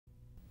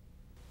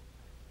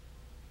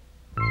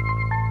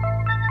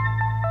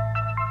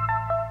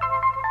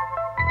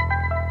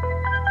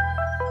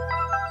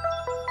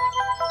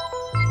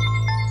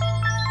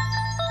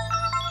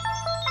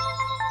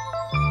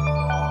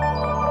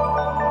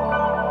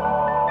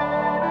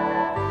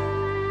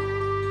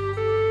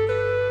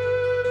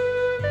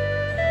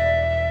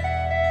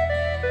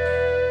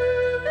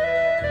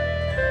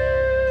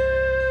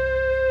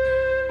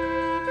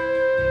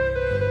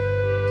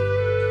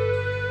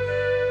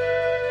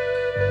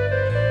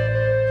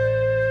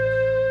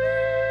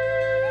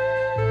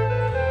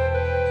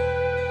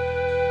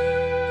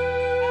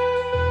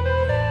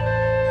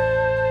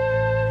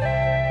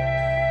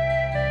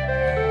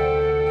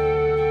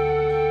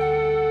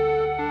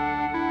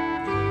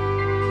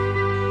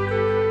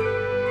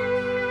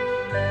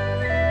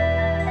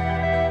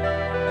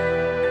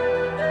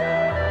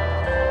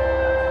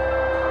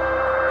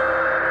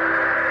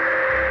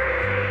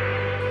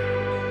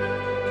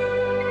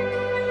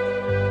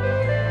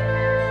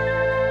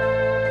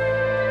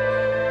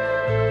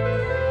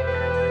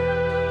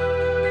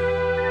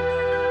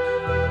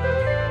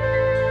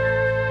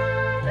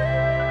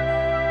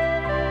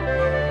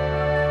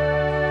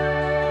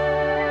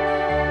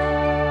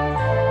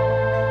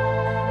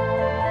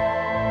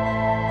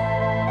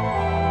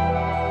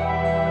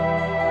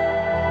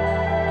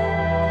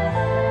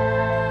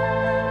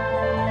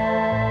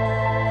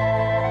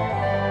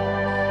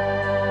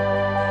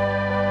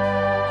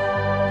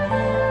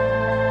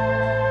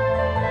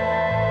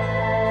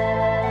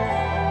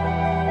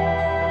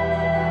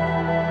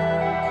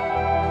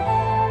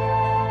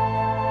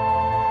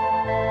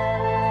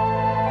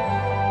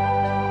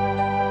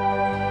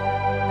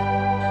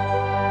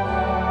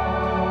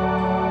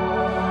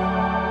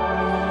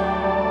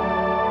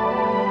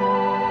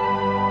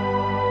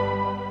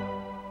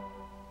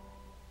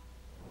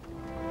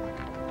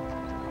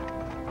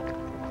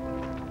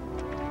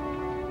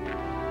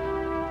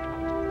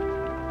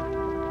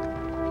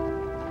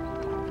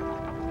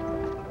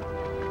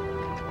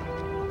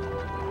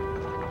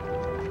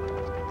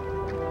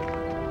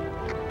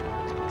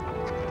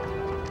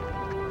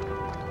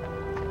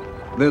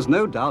There's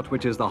no doubt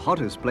which is the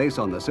hottest place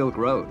on the Silk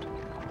Road.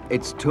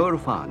 It's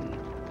Turfan.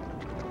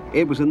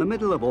 It was in the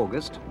middle of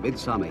August,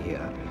 midsummer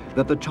here,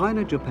 that the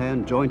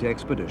China-Japan joint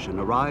expedition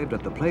arrived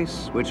at the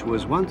place which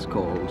was once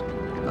called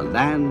the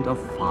Land of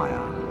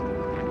Fire.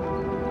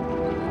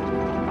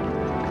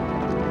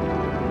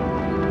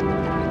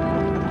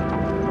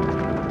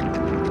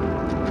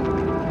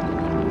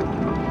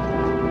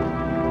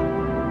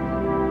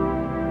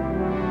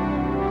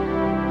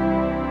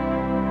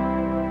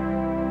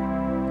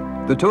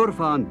 The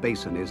Turfan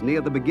Basin is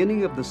near the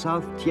beginning of the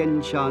South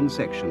Xi'an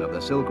section of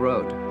the Silk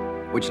Road,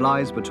 which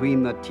lies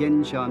between the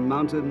Xi'an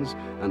Mountains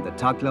and the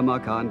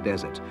Taklamakan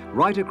Desert,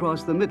 right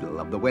across the middle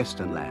of the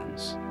Western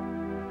lands.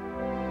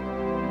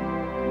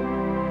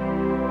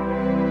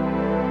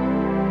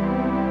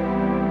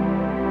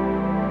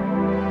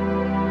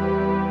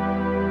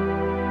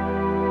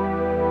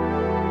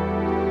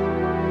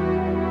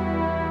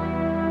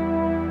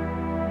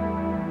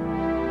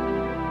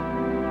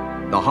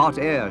 The hot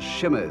air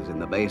shimmers in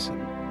the basin,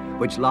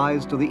 which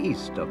lies to the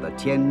east of the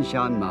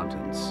Xi'an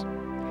Mountains.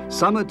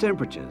 Summer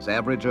temperatures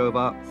average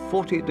over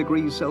 40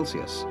 degrees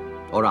Celsius,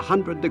 or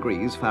 100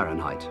 degrees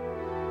Fahrenheit.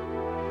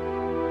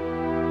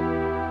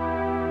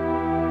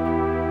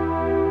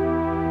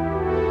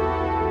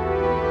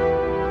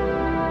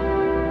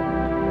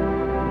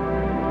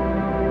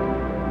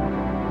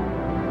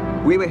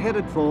 We were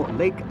headed for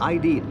Lake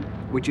Aydin,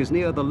 which is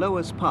near the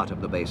lowest part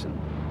of the basin.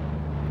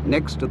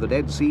 Next to the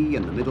Dead Sea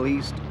in the Middle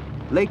East,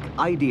 Lake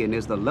Aydin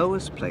is the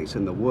lowest place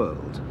in the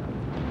world.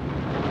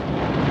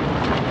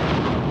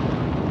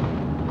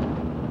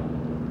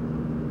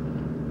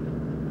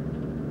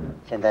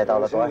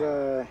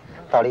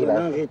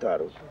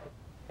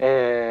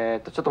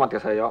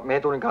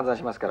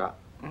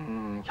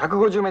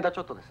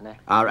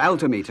 Our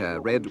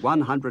altimeter read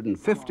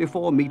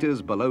 154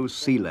 meters below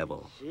sea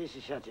level.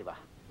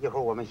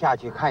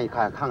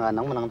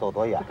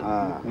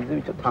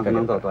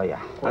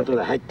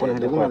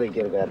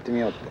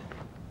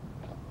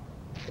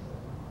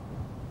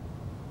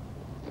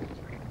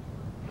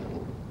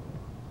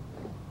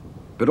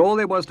 But all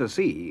there was to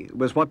see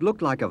was what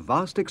looked like a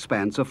vast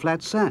expanse of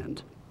flat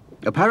sand.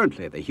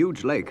 Apparently, the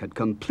huge lake had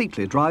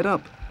completely dried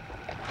up.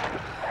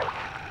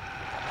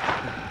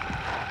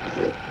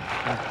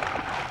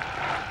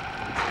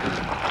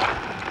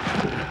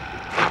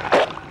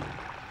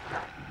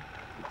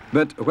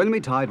 But when we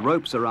tied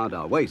ropes around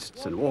our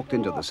waists and walked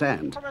into the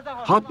sand,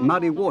 hot,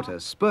 muddy water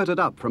spurted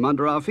up from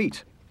under our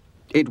feet.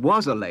 It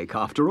was a lake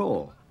after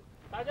all.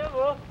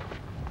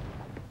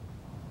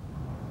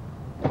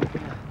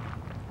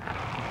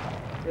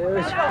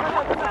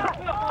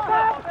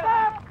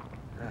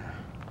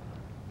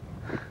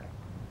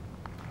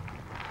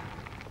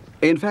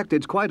 In fact,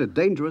 it's quite a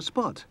dangerous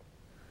spot.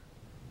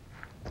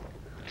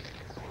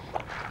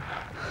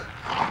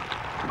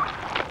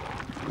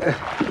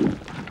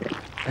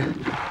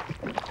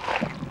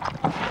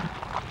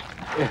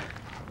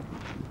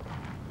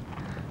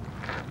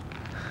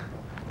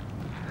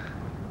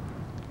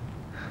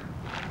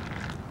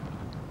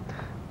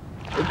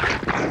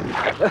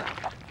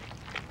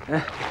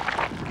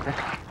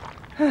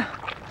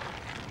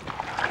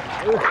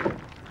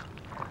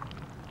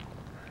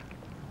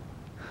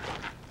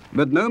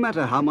 But no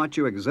matter how much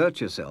you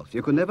exert yourself,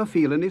 you can never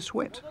feel any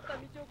sweat.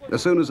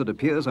 As soon as it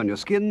appears on your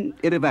skin,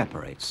 it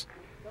evaporates.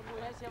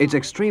 It's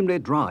extremely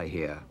dry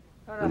here,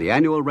 and the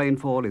annual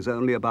rainfall is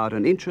only about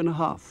 1.5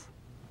 inches.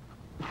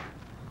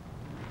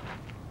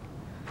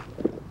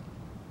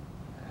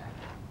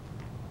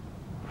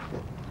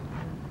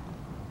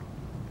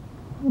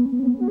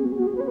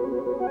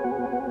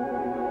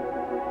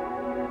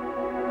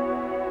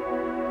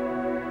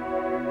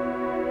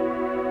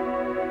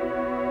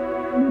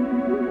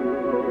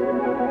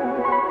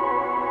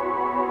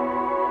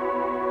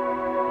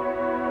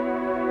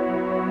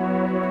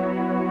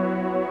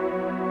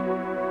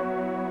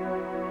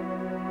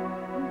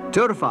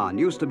 Turfan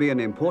used to be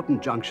an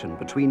important junction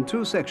between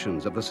two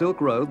sections of the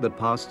Silk Road that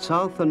passed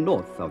south and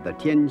north of the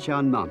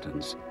Xi'an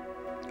Mountains.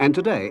 And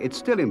today it's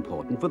still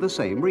important for the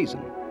same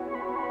reason.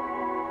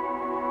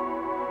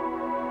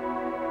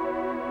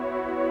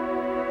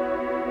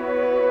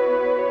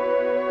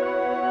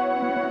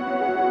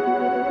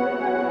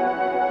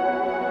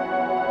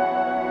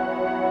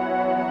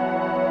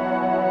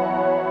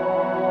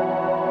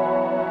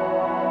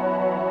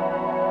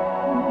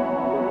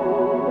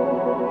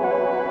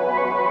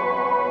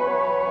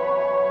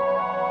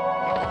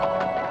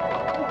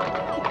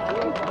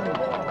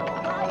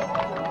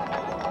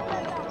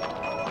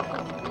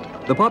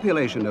 The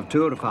population of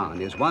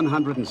Turfan is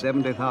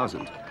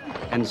 170,000,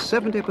 and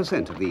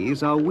 70% of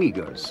these are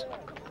Uyghurs.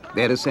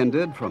 They're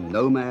descended from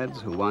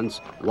nomads who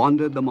once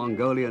wandered the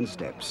Mongolian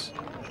steppes.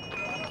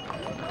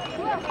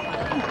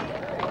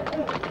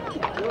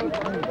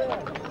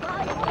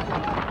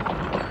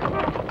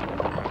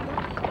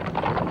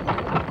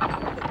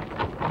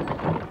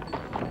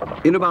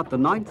 In about the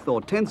 9th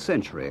or 10th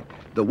century,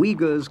 the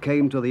Uyghurs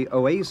came to the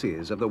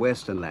oases of the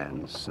Western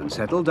lands and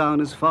settled down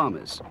as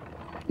farmers.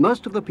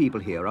 Most of the people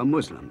here are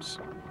Muslims.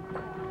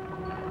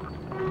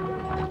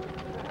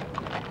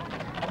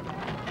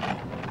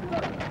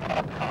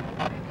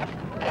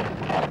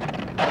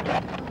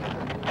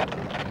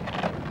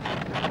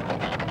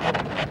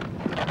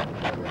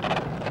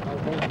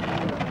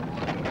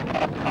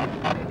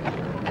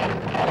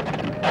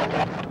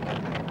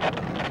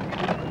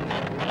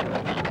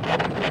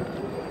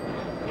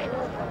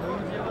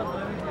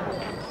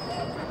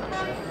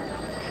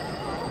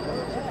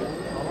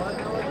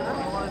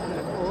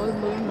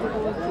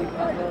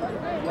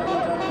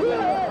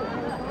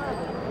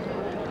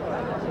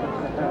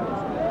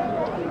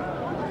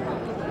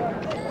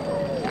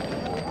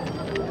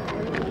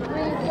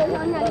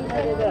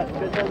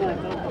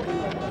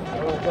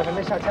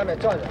 下面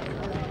转着，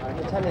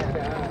你下面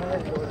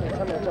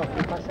转，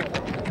把下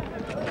面。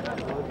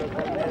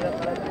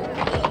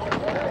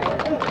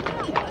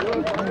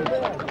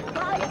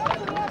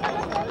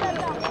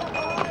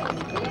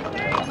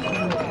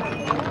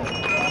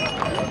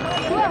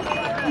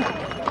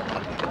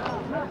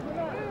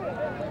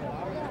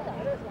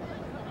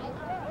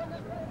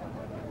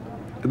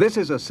This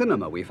is a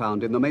cinema we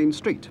found in the main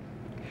street.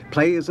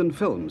 Plays and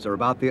films are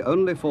about the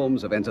only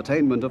forms of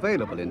entertainment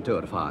available in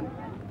Turfan.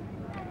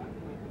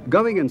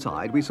 Going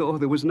inside, we saw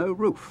there was no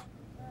roof.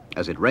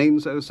 As it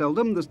rains so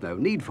seldom, there's no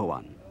need for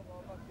one.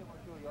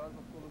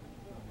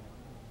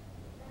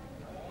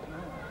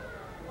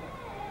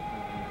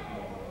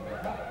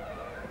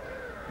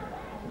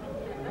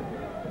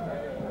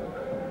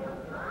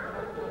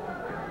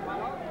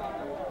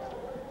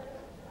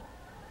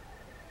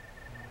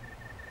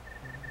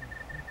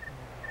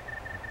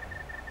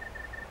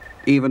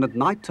 Even at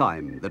night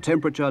time, the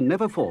temperature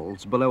never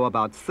falls below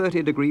about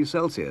 30 degrees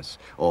Celsius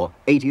or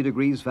 80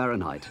 degrees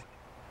Fahrenheit.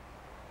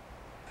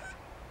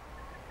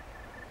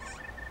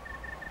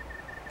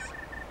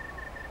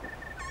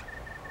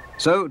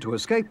 So, to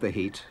escape the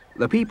heat,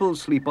 the people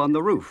sleep on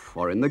the roof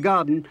or in the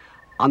garden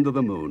under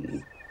the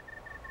moon.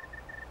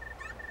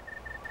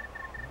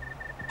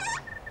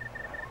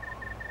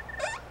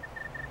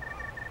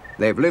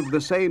 They've lived the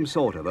same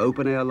sort of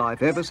open-air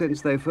life ever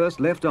since they first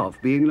left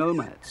off being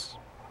nomads.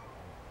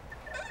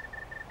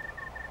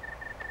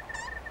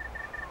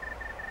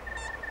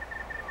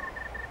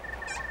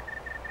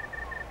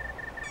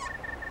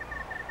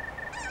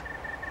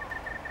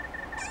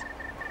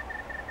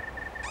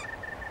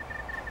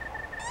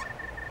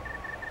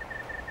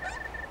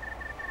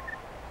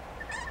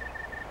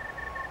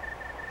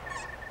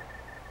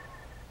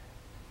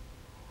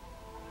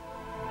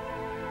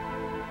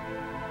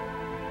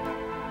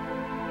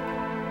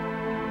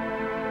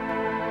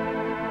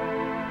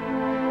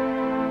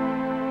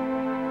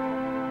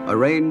 A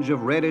range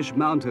of reddish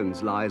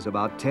mountains lies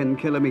about 10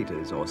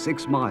 kilometers or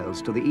 6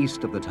 miles to the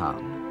east of the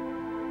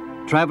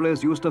town.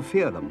 Travelers used to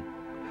fear them,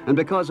 and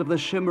because of the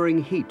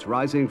shimmering heat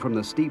rising from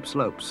the steep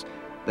slopes,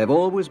 they've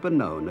always been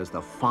known as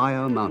the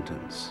Fire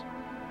Mountains.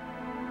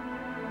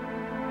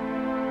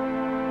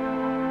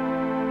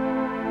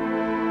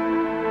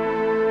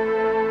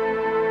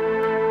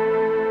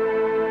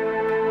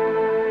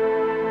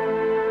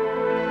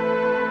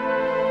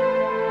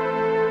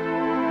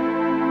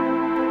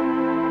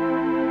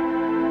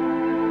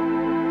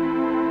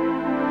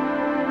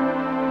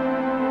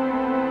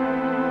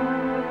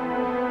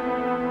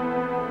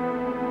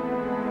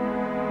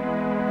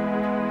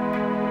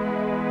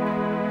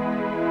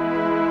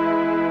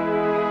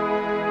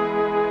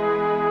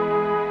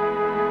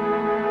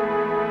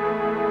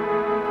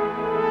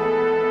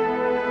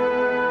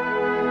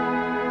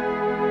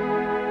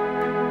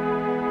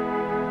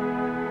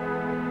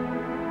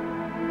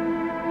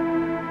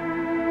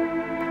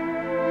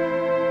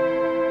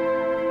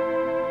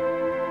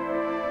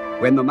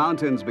 When the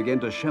mountains begin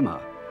to shimmer,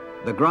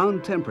 the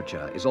ground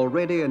temperature is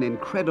already an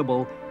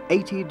incredible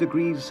 80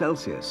 degrees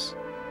Celsius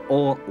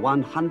or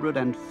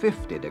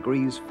 150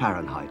 degrees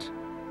Fahrenheit.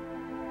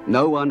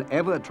 No one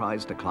ever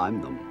tries to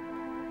climb them.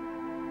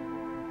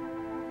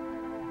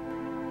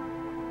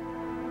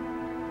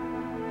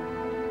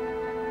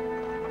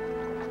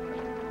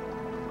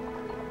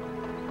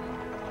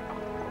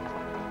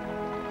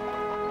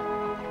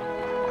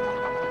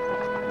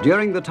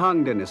 During the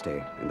Tang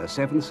dynasty in the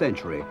 7th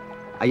century,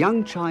 a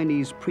young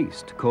Chinese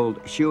priest called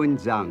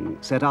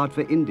Xi'an set out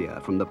for India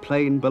from the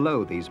plain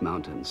below these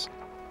mountains.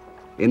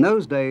 In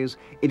those days,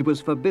 it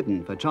was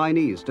forbidden for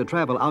Chinese to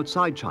travel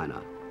outside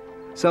China.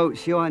 So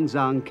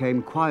Xi'an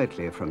came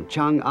quietly from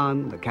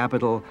Chang'an, the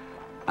capital,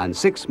 and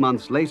 6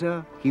 months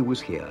later, he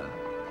was here.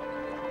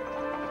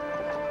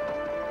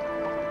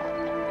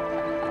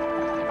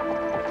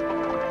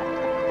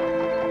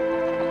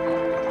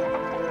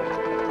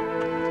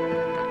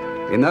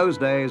 In those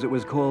days, it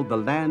was called the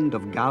land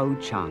of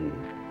Gaochang,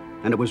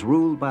 and it was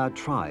ruled by a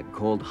tribe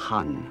called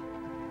Han.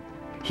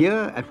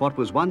 Here, at what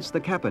was once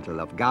the capital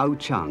of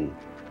Gaochang,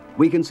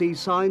 we can see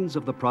signs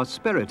of the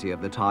prosperity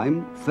of the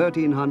time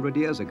 1,300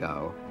 years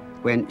ago,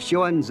 when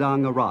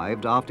Xi'an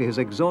arrived after his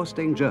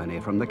exhausting journey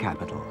from the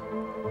capital.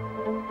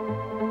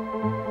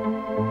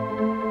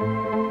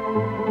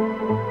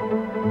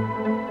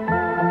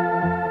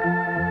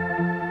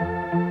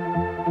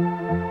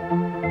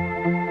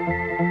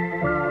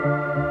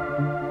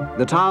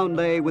 The town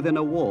lay within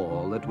a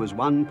wall that was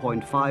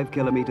 1.5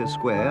 kilometers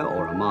square,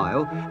 or a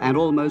mile, and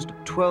almost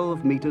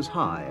 12 meters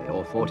high,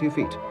 or 40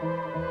 feet.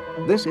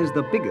 This is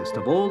the biggest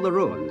of all the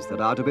ruins that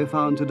are to be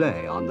found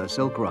today on the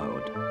Silk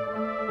Road.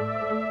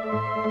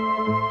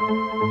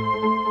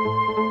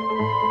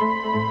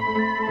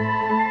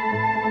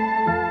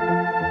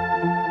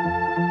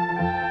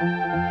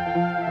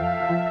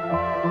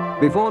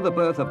 Before the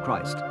birth of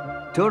Christ,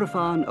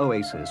 Turfan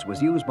Oasis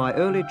was used by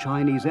early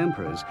Chinese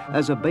emperors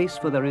as a base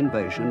for their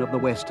invasion of the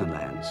Western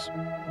lands.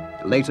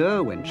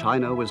 Later, when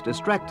China was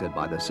distracted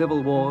by the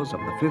civil wars of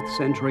the 5th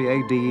century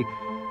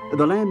AD,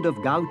 the land of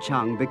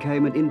Gaochang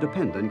became an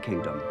independent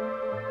kingdom.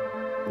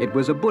 It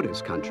was a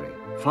Buddhist country,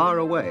 far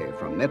away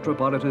from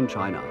metropolitan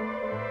China.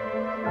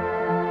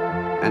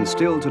 And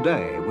still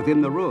today,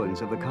 within the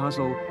ruins of the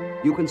castle,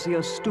 you can see a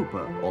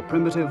stupa or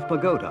primitive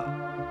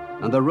pagoda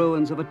and the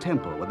ruins of a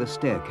temple with a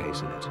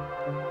staircase in it.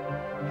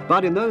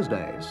 But in those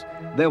days,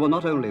 there were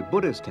not only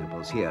Buddhist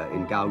temples here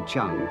in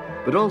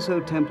Gaoqiang, but also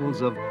temples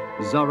of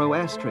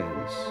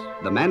Zoroastrians,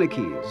 the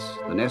Manichees,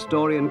 the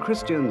Nestorian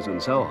Christians, and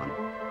so on.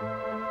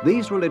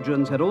 These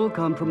religions had all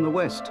come from the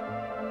West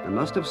and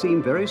must have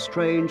seemed very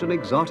strange and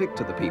exotic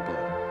to the people.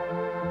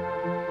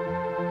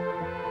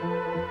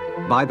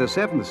 By the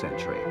 7th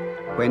century,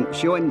 when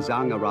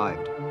Xuanzang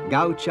arrived,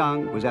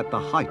 Gaoqiang was at the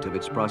height of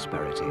its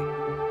prosperity.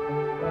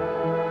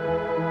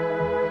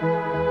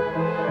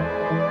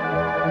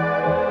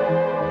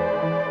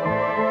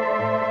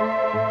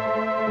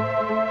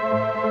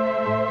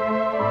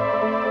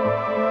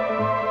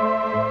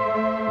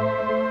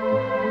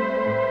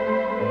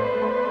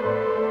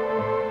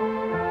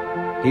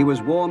 He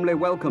was warmly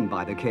welcomed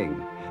by the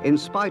king, in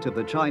spite of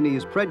the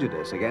Chinese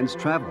prejudice against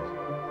travel,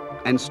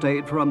 and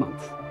stayed for a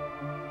month.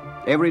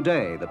 Every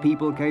day, the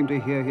people came to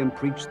hear him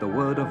preach the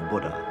word of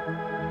Buddha.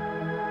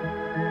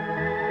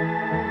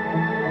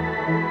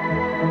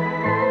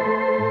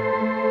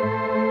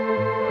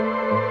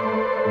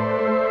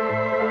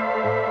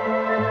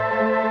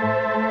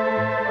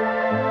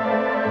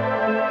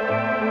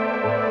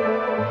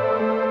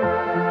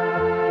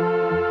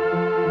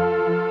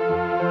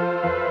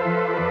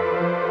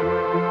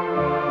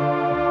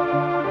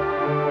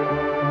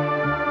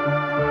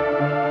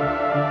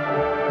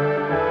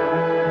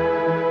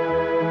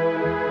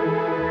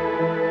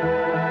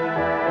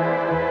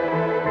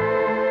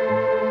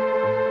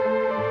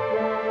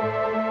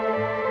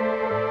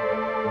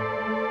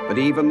 But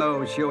even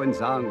though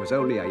Xuanzang was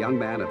only a young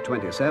man of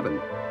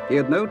 27, he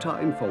had no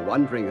time for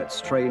wondering at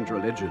strange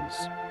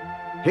religions.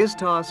 His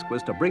task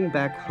was to bring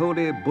back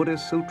holy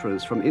Buddhist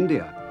sutras from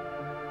India.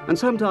 And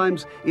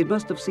sometimes it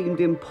must have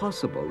seemed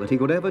impossible that he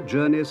could ever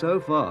journey so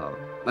far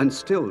and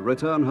still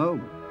return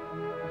home.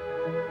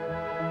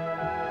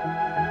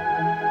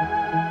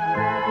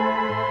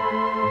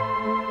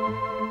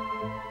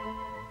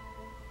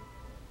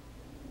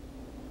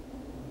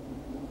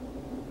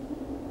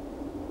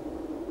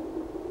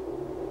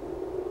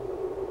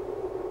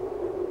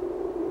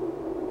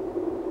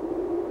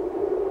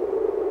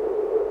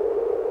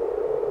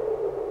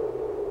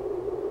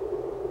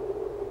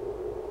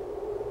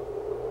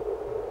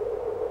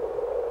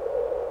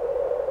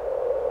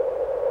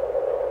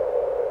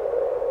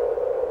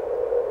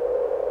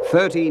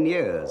 "13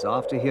 years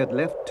after he had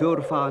left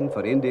Turfan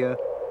for India,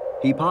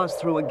 he passed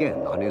through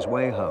again on his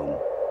way home.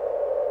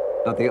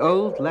 But the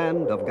old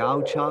land of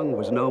Gaoqiang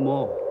was no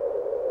more.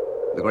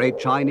 The great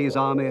Chinese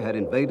army had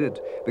invaded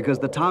because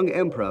the Tang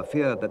Emperor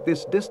feared that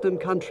this distant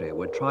country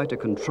would try to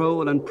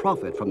control and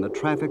profit from the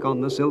traffic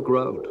on the Silk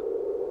Road.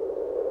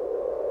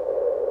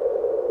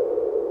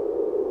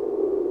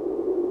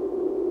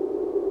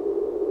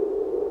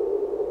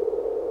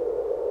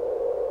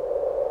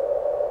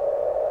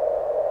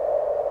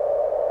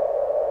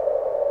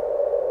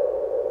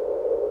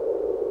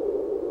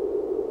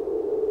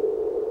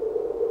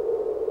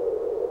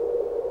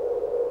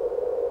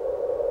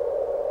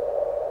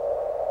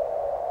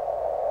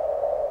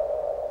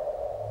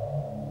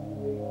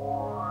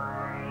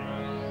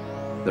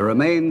 The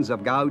remains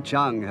of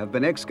Gaoqiang have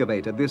been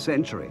excavated this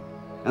century,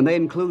 and they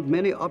include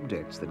many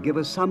objects that give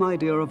us some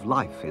idea of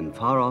life in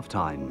far-off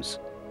times.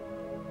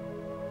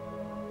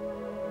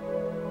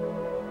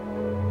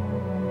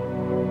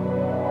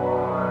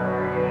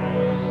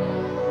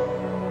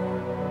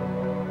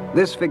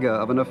 This figure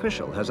of an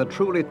official has a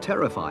truly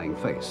terrifying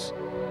face.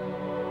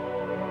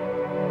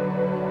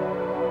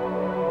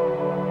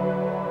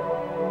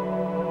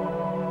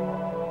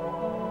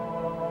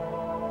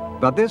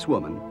 But this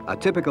woman, a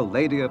typical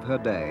lady of her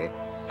day,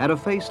 had a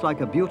face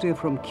like a beauty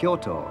from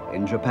Kyoto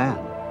in Japan.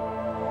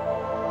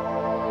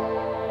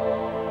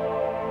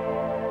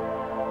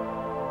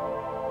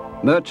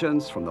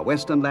 Merchants from the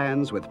western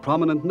lands with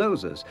prominent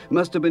noses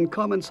must have been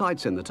common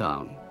sights in the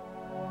town.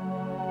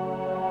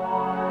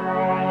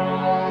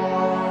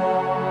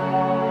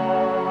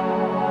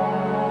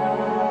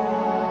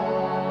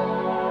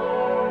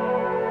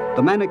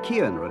 The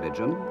Manichean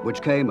religion,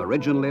 which came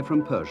originally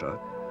from Persia,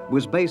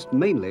 was based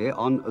mainly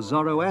on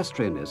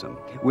Zoroastrianism,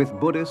 with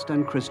Buddhist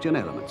and Christian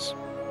elements.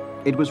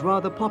 It was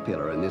rather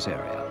popular in this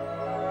area.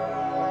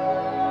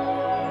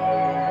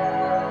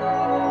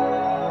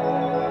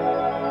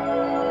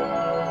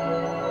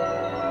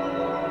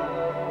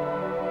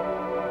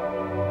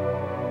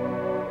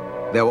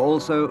 There were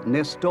also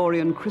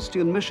Nestorian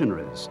Christian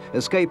missionaries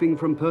escaping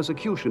from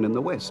persecution in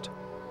the West.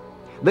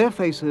 Their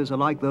faces are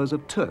like those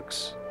of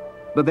Turks,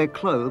 but their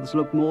clothes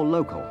look more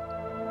local.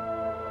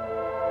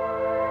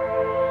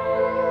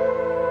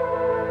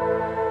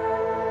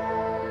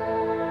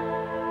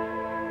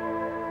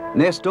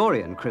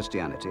 Nestorian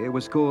Christianity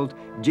was called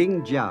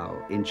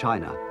Jingjiao in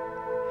China,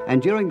 and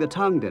during the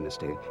Tang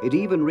dynasty, it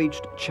even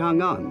reached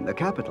Chang'an, the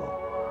capital.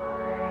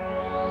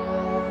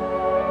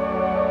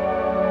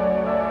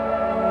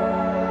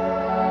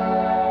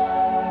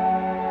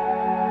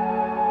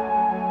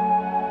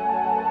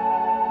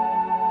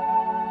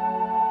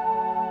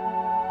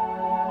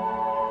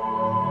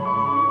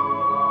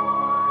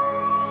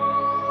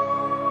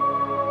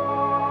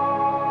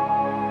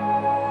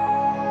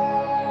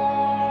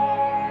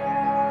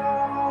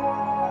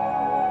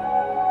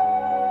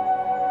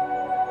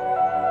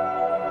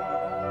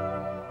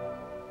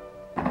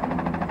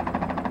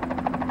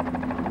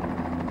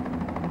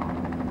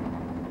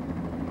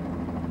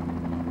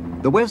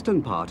 The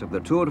western part of the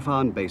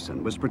Turfan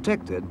basin was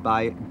protected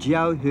by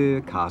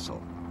Jiaohe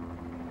Castle.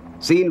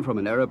 Seen from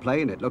an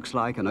aeroplane, it looks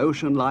like an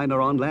ocean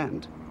liner on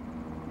land.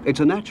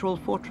 It's a natural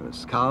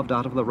fortress carved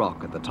out of the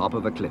rock at the top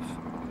of a cliff.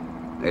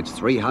 It's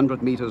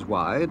 300 meters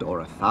wide, or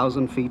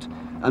 1,000 feet,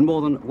 and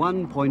more than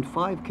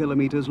 1.5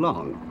 kilometers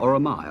long, or a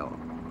mile.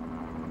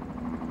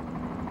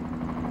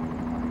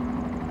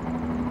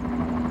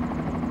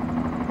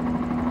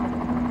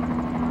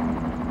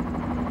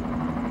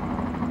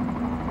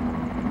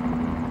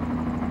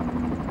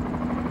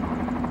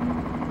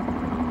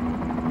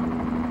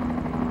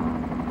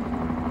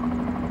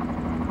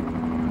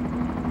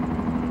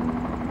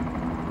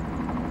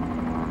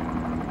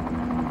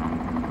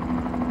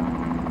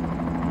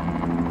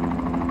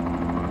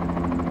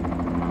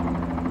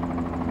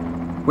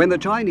 When the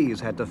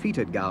Chinese had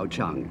defeated Gao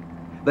Cheng,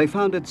 they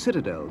founded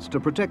citadels to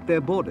protect their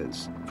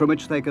borders from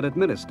which they could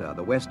administer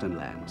the western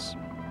lands.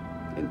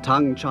 In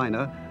Tang,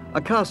 China,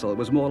 a castle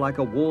was more like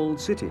a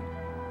walled city.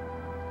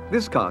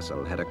 This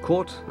castle had a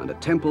court and a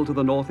temple to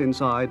the north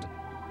inside,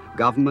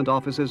 government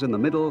offices in the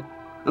middle,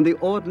 and the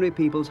ordinary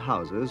people's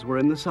houses were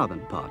in the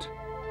southern part.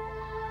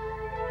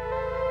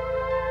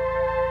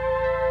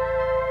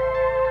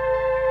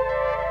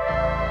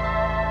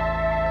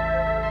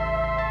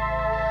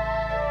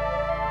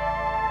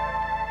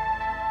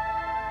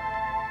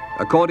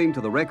 According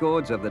to the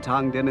records of the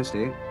Tang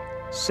dynasty,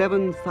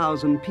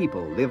 7,000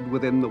 people lived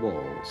within the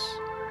walls.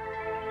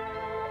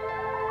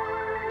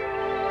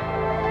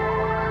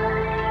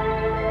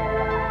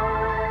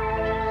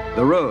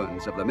 The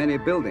ruins of the many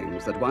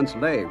buildings that once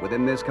lay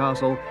within this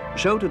castle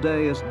show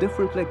today as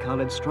differently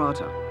colored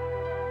strata.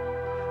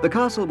 The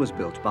castle was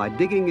built by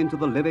digging into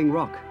the living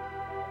rock.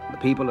 The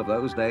people of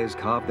those days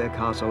carved their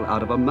castle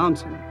out of a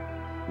mountain,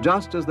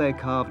 just as they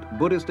carved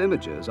Buddhist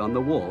images on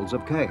the walls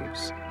of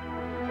caves.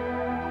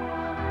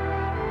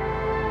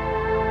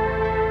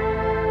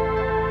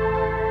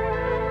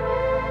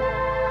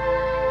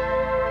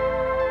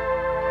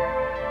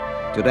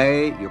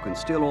 Today, you can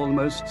still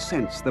almost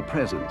sense the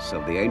presence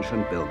of the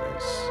ancient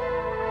builders.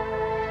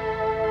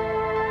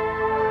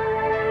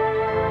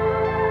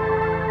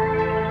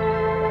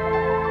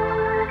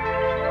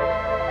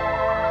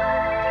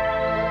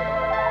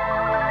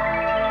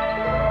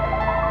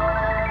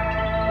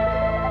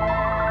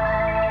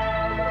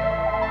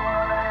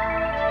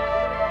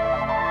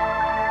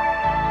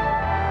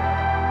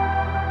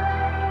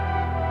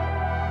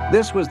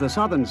 This was the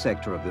southern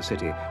sector of the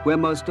city where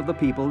most of the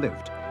people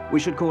lived. We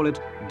should call it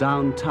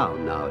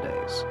downtown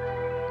nowadays.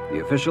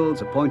 The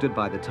officials appointed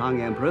by the Tang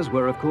emperors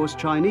were, of course,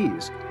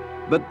 Chinese,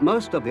 but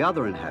most of the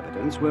other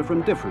inhabitants were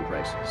from different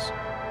races.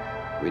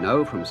 We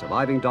know from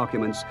surviving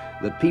documents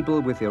that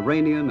people with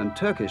Iranian and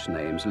Turkish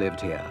names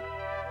lived here,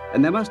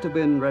 and there must have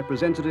been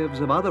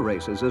representatives of other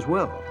races as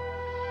well.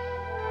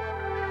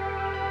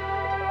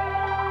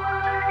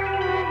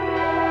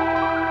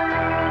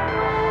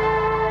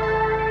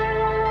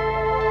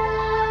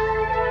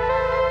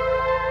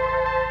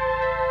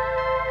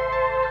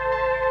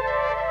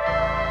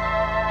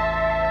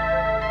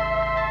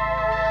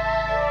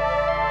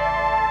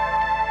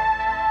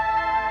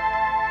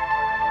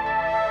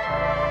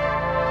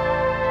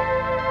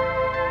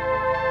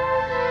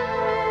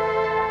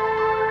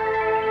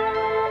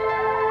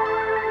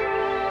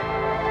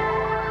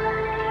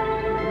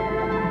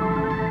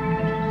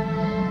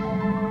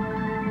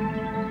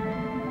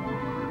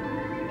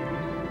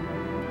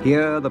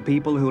 Here, the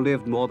people who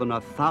lived more than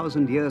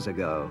 1,000 years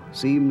ago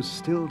seem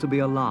still to be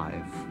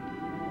alive.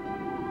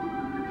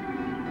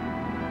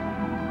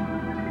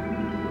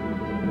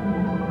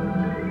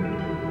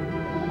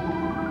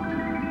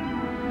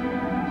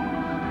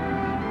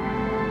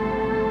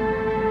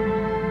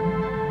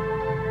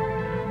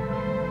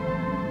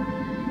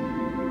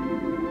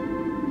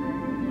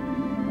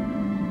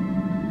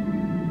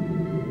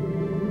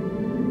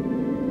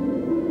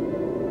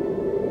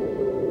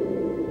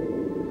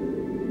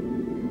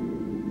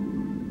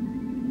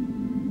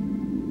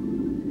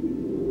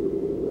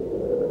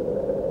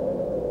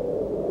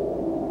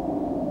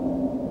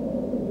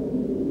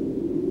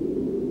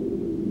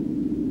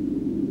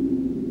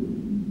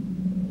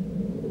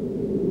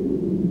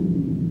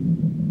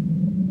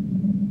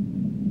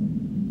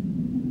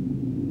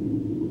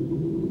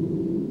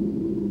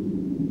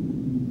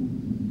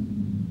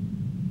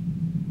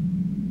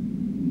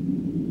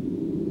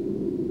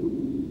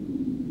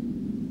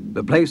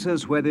 The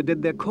places where they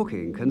did their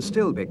cooking can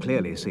still be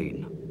clearly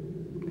seen.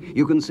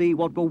 You can see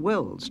what were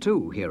wells,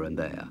 too, here and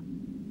there.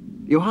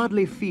 You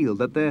hardly feel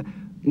that they're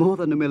more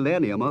than a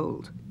millennium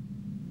old.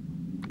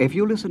 If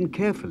you listen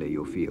carefully,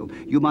 you feel,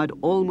 you might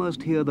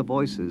almost hear the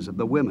voices of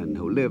the women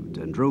who lived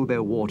and drew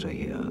their water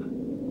here.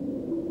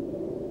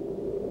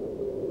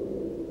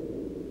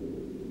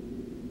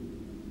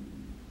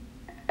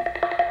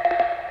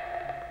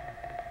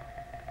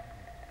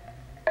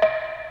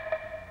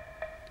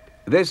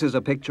 This is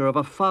a picture of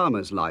a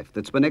farmer's life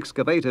that's been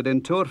excavated in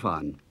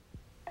Turfan.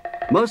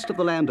 Most of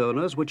the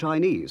landowners were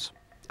Chinese,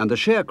 and the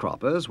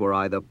sharecroppers were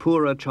either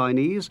poorer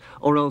Chinese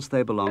or else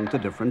they belonged to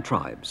different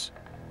tribes.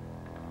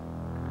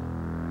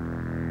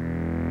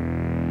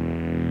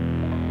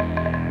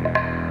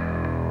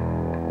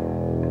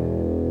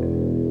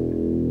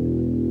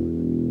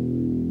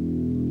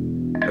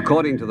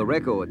 According to the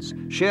records,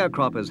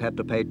 sharecroppers had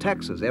to pay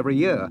taxes every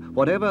year,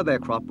 whatever their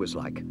crop was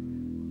like.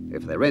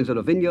 If they rented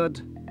a vineyard,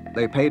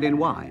 they paid in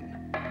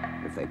wine.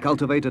 If they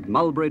cultivated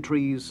mulberry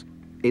trees,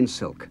 in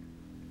silk.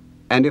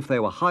 And if they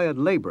were hired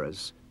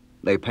laborers,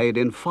 they paid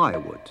in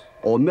firewood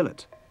or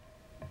millet.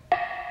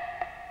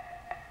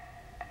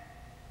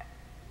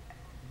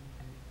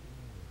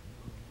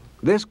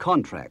 This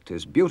contract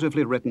is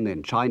beautifully written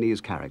in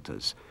Chinese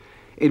characters.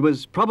 It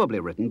was probably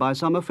written by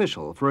some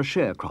official for a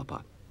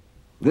sharecropper.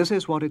 This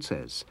is what it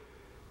says.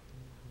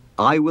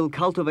 I will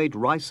cultivate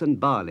rice and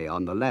barley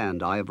on the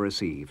land I have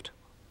received.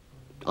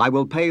 I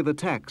will pay the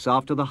tax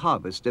after the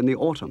harvest in the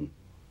autumn.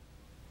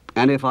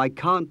 And if I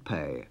can't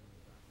pay,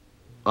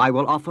 I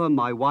will offer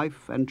my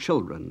wife and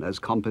children as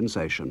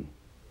compensation.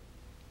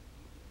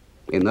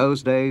 In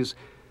those days,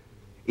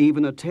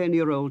 even a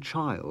 10-year-old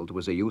child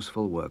was a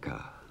useful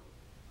worker.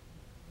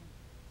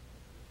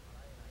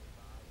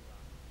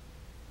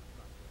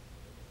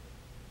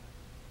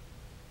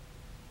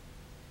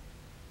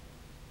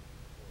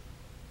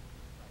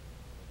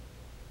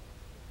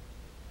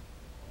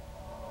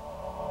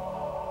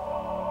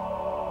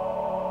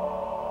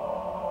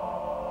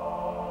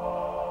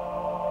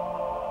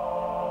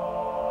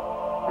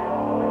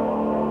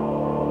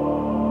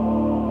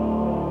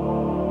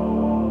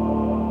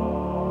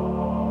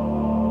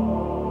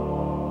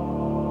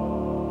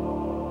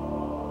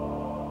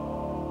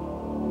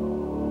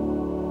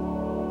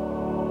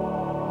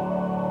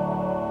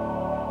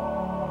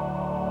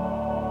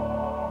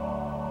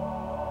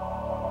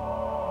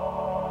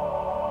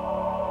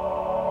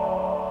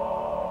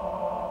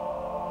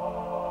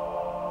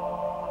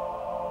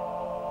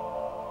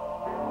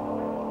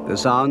 The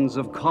sounds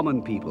of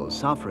common people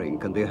suffering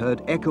can be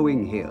heard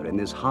echoing here in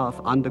this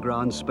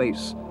half-underground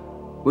space,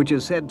 which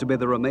is said to be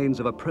the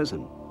remains of a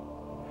prison.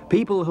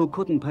 People who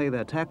couldn't pay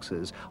their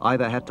taxes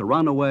either had to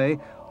run away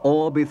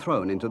or be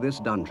thrown into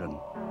this dungeon.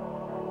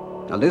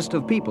 A list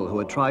of people who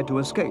had tried to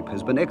escape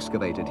has been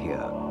excavated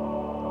here.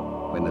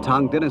 When the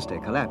Tang dynasty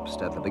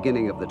collapsed at the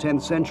beginning of the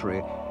 10th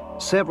century,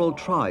 several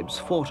tribes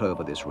fought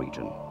over this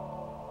region.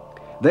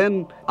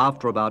 Then,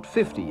 after about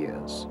 50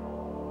 years,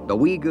 the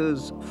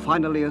Uyghurs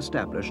finally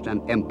established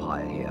an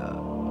empire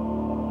here.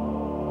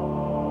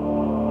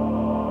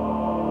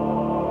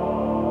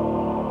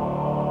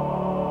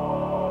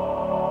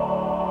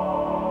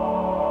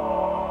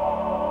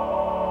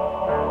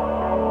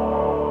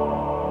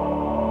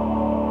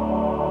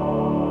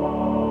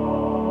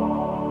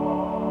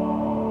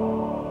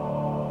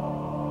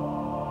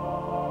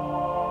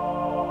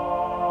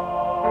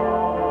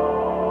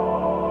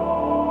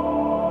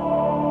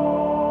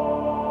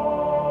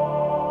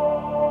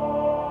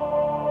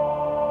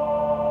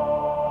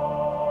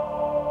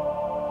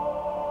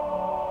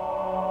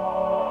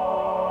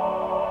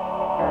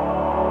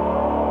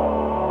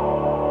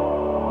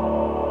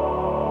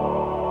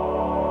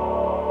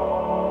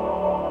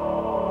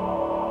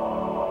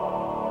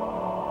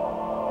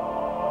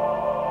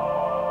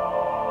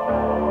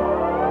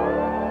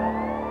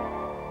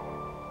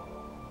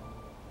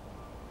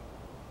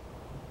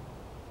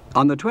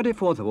 On the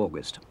 24th of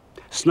August,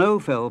 snow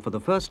fell for the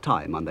first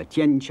time on the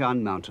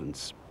Xi'an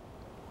mountains.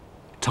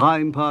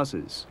 Time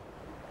passes,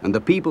 and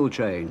the people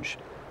change.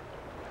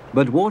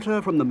 But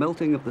water from the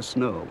melting of the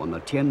snow on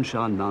the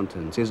Xi'an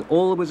mountains is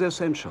always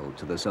essential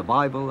to the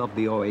survival of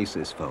the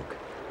oasis folk.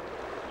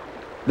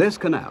 This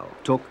canal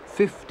took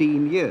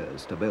 15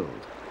 years to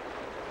build.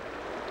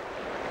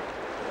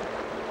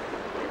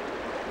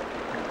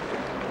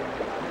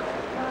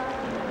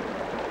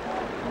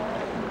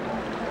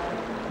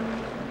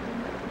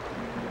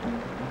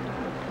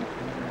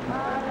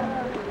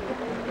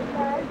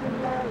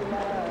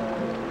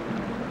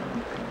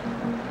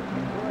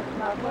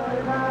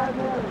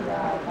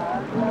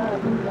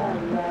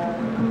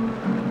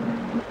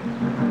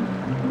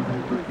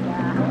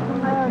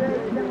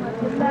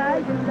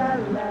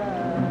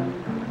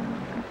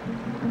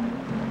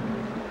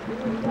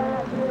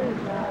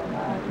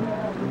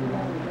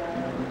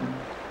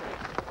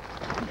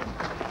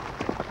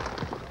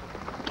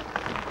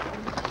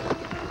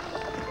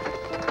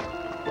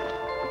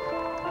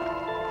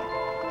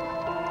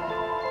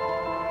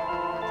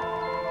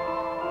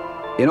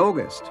 In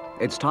August,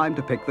 it's time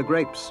to pick the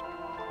grapes.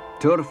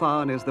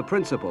 Turfan is the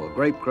principal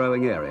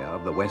grape-growing area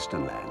of the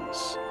Western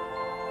lands.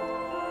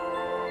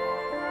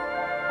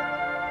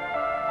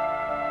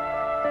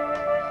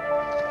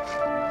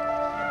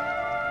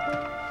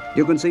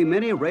 You can see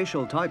many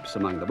racial types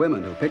among the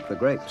women who pick the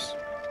grapes.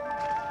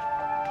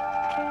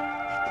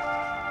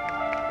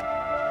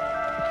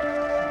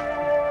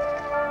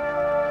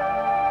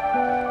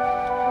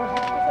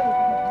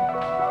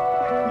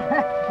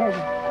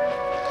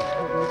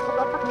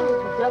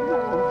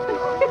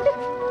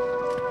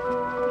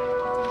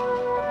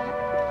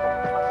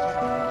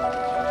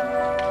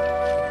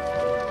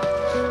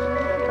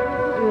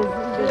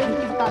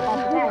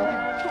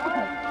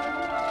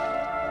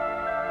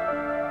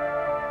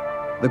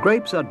 The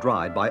grapes are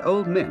dried by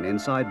old men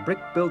inside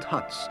brick-built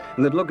huts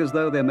that look as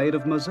though they're made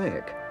of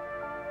mosaic.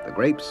 The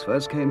grapes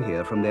first came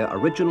here from their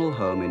original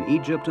home in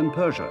Egypt and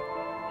Persia,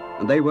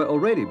 and they were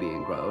already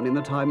being grown in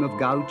the time of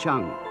Gao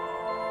Chang.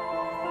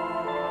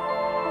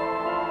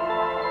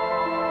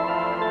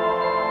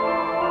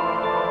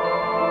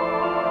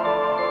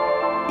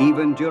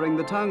 Even during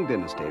the Tang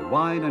dynasty,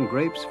 wine and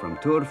grapes from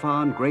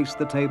Turfan graced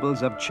the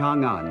tables of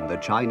Chang'an, the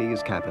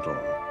Chinese capital.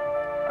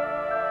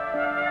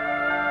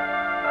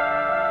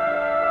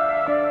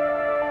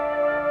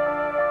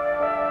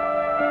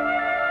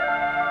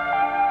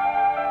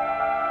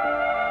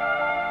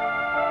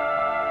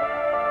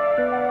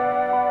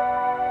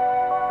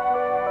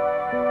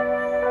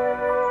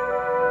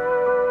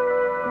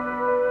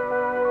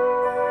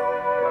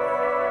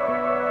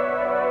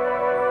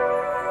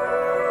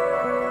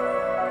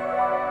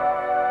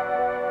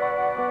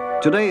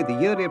 Today, the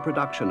yearly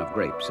production of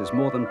grapes is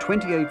more than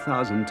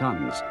 28,000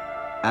 tons,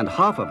 and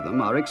half of them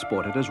are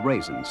exported as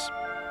raisins.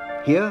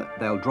 Here,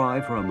 they'll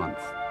dry for a month.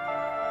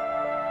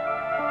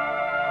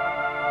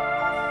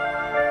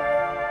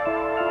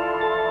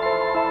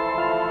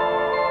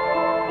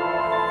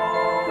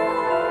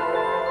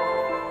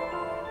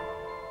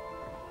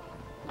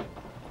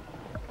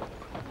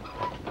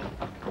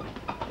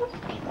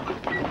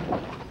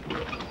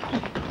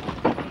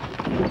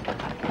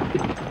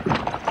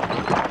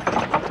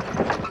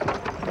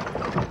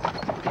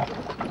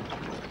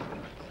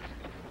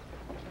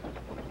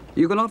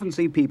 You can often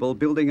see people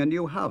building a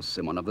new house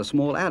in one of the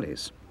small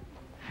alleys.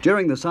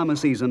 During the summer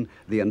season,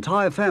 the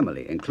entire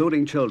family,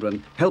 including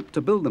children, help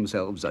to build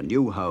themselves a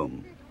new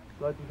home.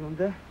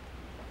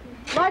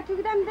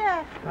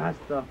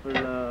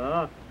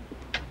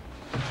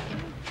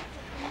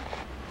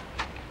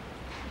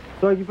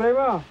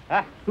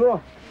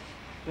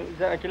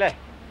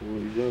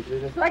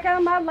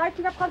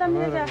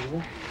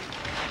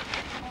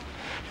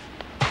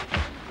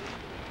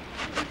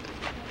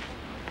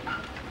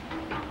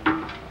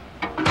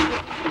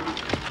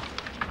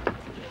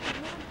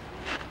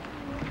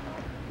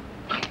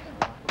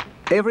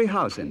 Every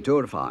house in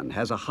Turfan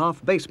has a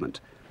half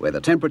basement where the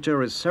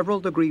temperature is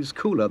several degrees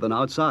cooler than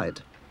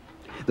outside.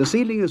 The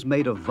ceiling is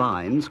made of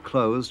vines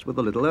closed with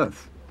a little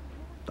earth.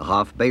 The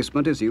half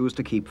basement is used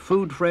to keep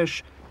food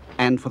fresh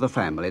and for the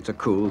family to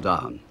cool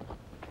down.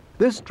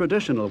 This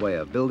traditional way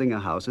of building a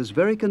house is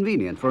very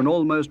convenient for an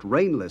almost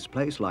rainless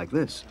place like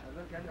this.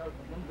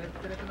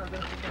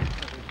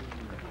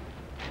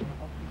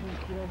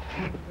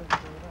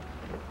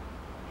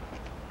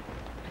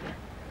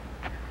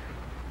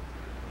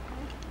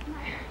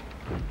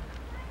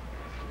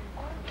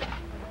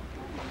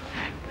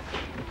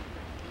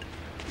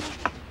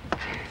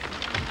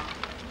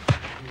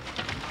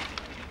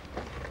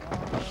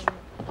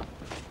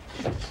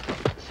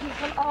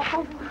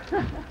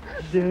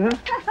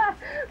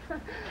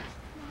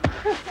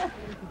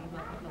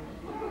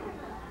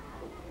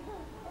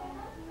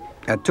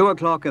 At 2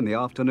 o'clock in the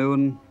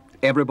afternoon,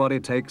 everybody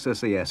takes a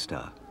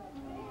siesta,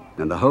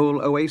 and the whole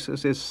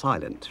oasis is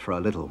silent for a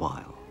little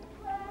while.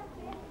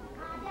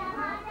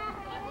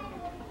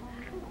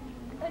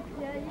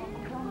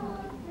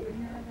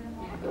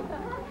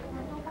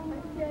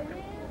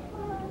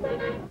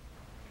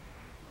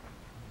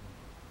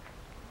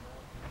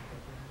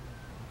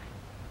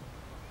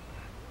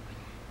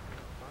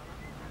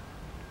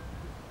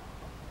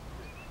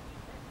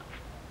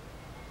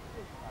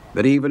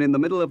 But even in the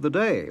middle of the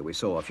day, we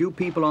saw a few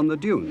people on the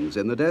dunes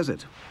in the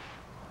desert.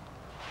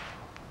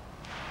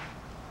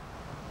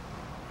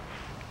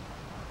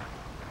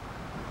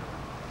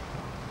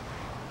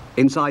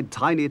 Inside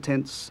tiny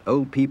tents,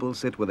 old people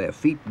sit with their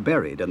feet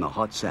buried in the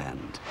hot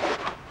sand.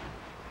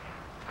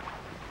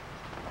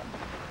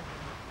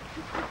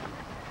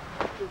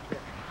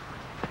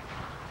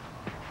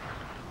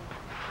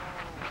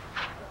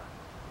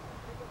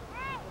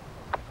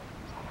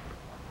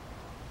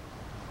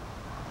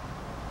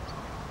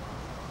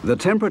 The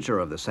temperature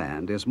of the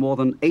sand is more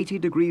than 80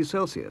 degrees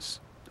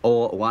Celsius,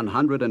 or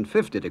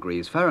 150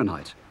 degrees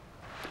Fahrenheit,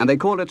 and they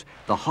call it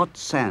the hot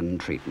sand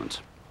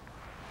treatment.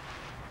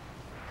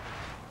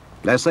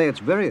 They say it's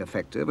very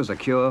effective as a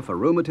cure for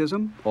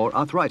rheumatism or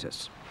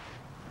arthritis.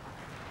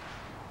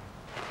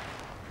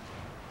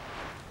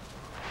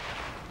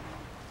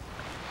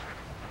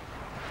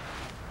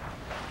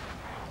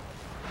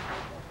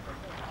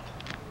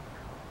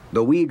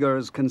 The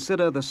Uyghurs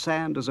consider the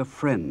sand as a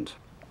friend,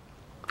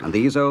 and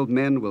these old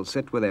men will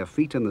sit with their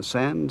feet in the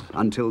sand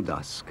until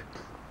dusk.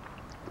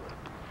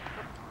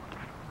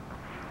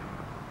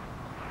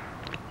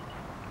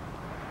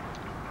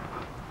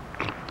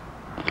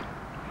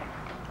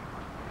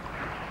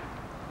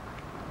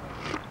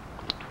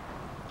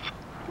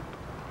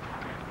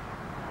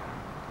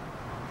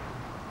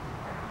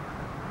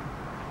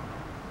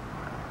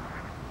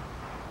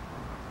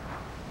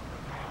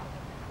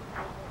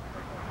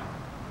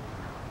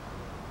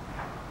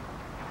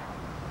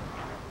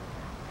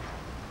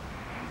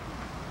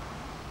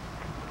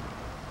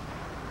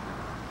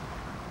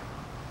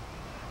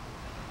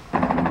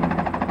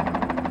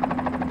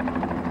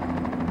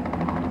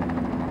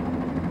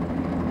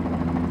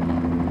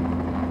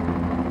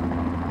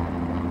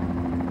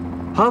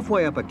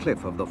 Halfway up a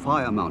cliff of the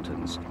Fire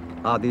Mountains,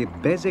 are the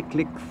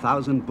Bezeklik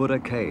Thousand Buddha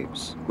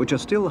Caves, which are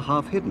still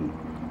half hidden.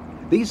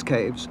 These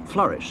caves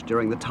flourished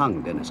during the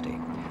Tang dynasty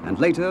and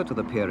later to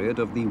the period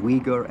of the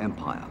Uyghur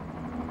Empire.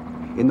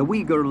 In the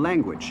Uyghur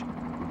language,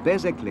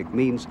 Bezeklik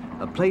means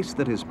a place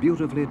that is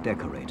beautifully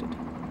decorated.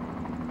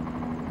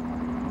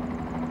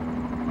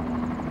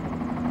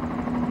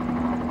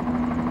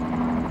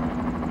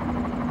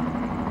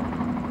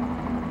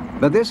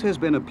 But this has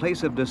been a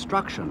place of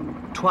destruction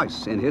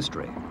twice in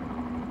history.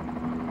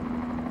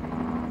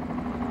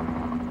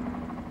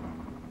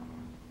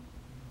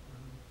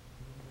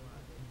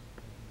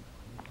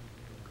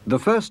 The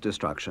first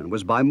destruction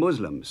was by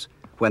Muslims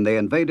when they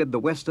invaded the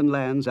Western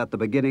lands at the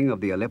beginning of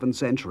the 11th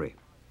century.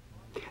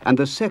 And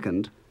the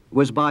second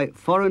was by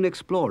foreign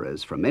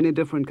explorers from many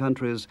different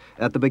countries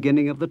at the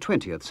beginning of the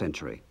 20th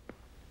century.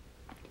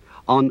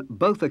 On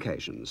both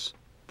occasions,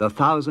 the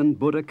Thousand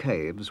Buddha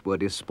Caves were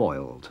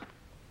despoiled.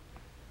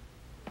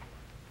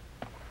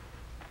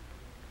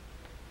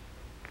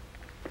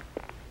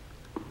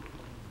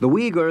 The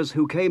Uyghurs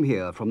who came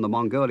here from the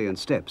Mongolian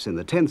steppes in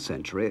the 10th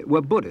century were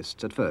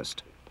Buddhists at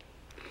first.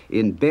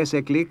 In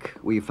Bezeklik,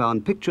 we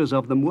found pictures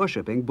of them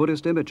worshipping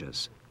Buddhist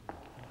images.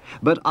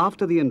 But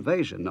after the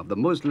invasion of the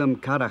Muslim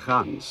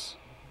caravans,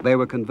 they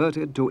were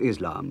converted to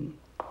Islam.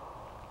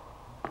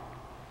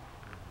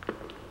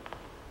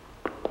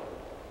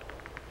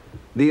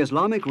 The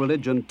Islamic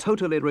religion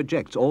totally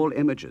rejects all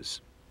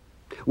images.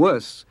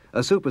 Worse,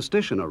 a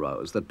superstition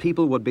arose that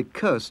people would be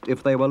cursed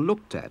if they were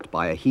looked at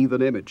by a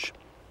heathen image.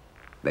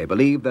 They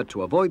believed that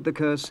to avoid the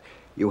curse,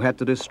 you had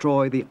to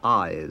destroy the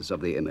eyes of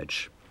the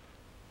image.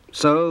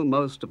 So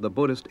most of the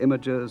Buddhist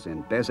images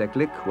in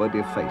Bezeklik were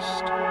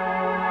defaced.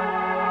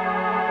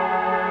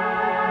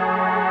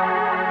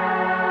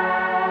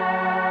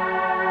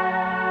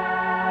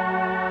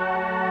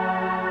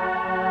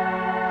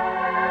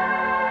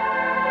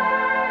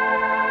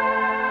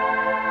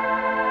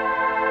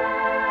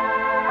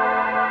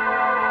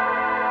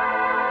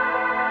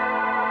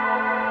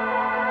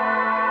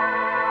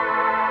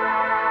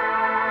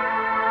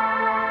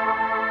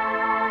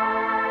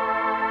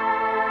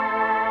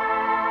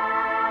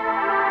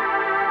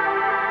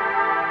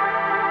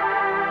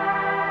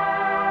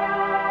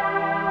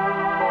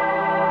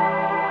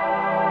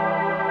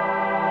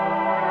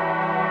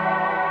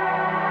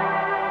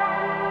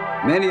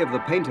 Many of the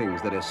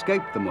paintings that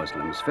escaped the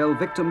Muslims fell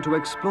victim to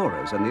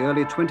explorers in the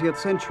early 20th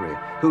century,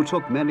 who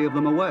took many of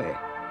them away.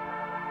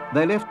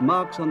 They left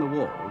marks on the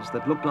walls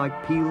that looked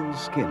like peeled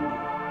skin.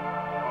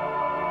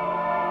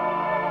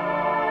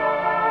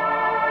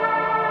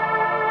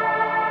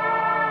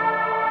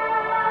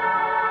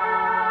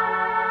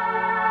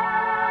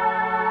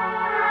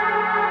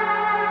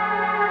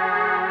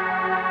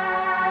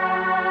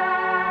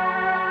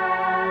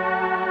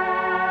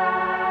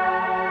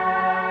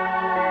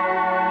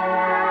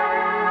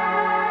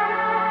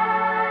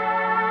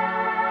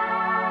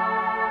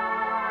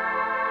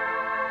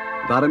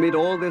 But amid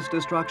all this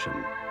destruction,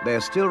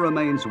 there still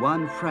remains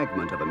one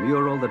fragment of a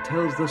mural that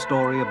tells the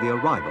story of the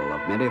arrival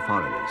of many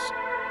foreigners.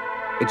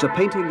 It's a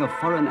painting of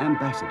foreign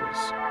ambassadors.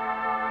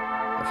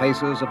 The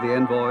faces of the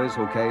envoys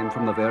who came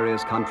from the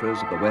various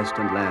countries of the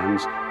Western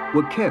lands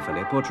were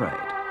carefully portrayed.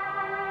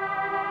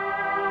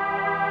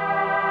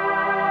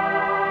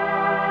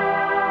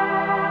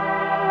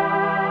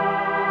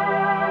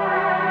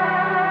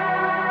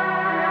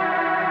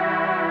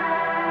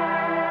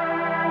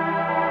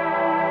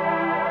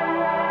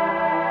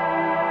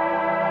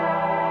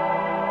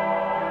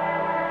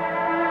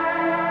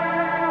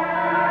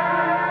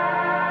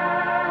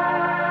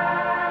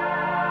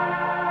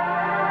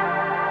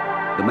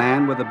 The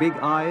man with the big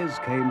eyes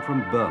came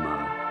from Burma.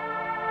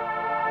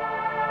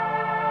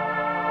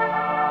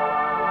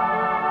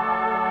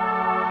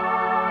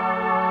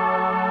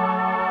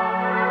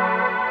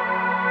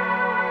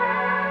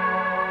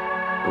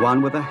 The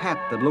one with a hat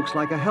that looks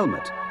like a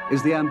helmet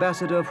is the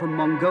ambassador from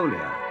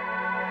Mongolia.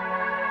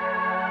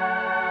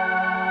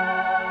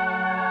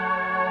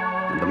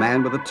 And the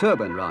man with a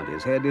turban round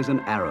his head is an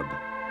Arab.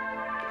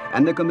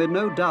 And there can be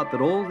no doubt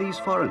that all these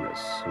foreigners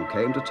who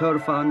came to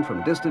Turfan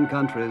from distant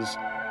countries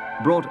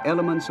brought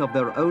elements of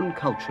their own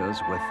cultures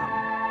with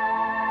them.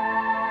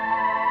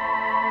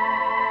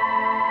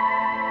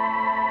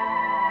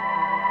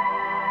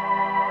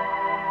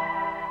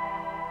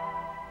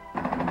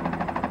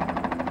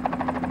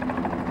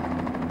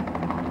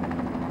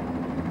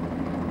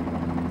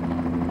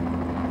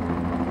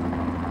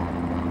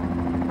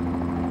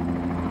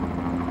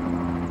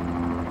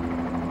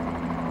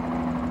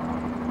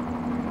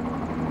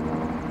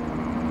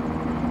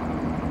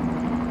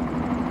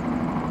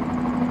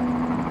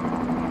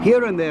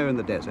 Here and there in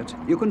the desert,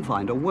 you can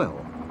find a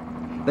well.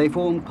 They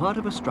form part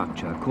of a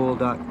structure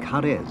called a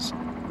karez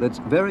that's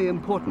very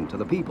important to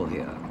the people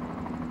here.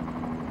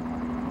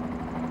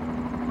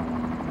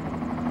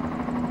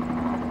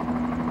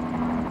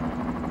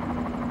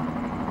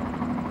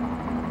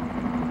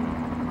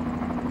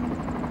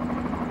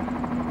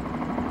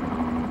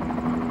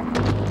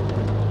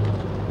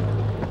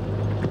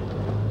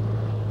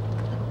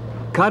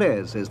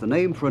 Carrez is the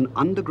name for an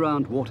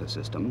underground water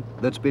system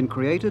that's been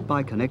created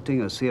by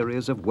connecting a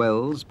series of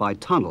wells by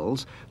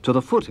tunnels to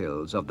the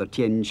foothills of the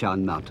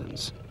Xi'an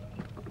mountains.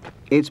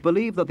 It's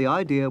believed that the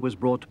idea was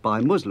brought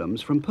by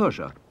Muslims from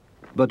Persia,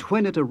 but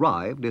when it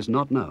arrived is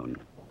not known.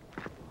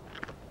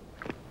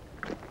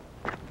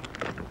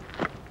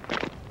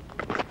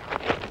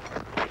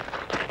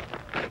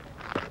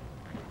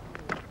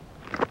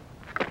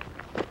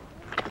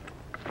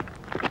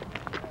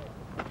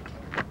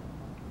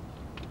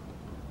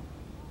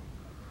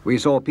 We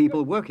saw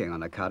people working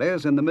on a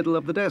carrez in the middle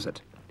of the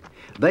desert.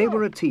 They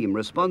were a team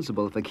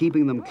responsible for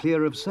keeping them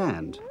clear of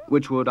sand,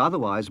 which would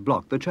otherwise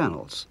block the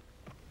channels.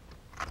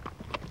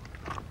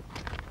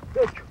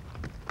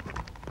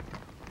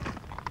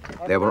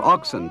 There were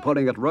oxen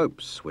pulling at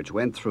ropes, which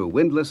went through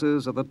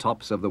windlasses at the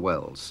tops of the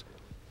wells.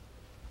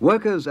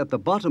 Workers at the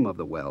bottom of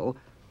the well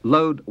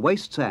load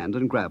waste sand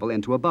and gravel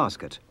into a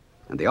basket,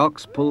 and the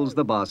ox pulls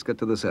the basket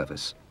to the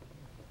surface.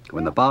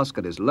 When the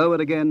basket is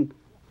lowered again,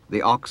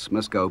 the ox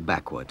must go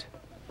backward.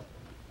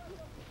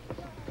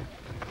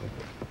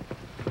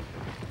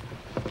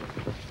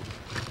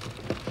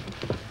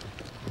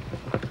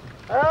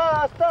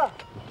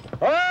 Stop!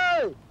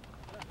 Hey!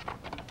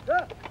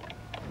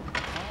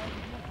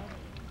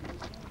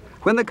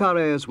 When the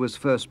carrez was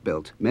first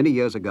built, many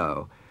years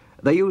ago,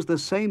 they used the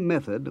same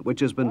method which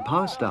has been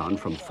passed down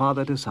from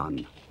father to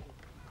son.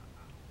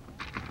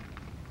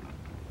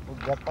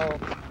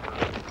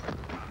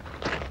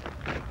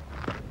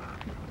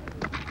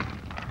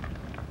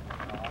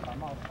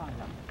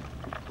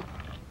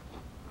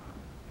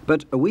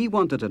 But we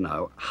wanted to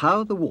know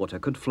how the water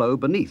could flow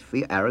beneath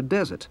the arid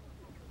desert.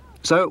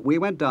 So we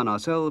went down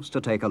ourselves to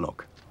take a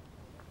look.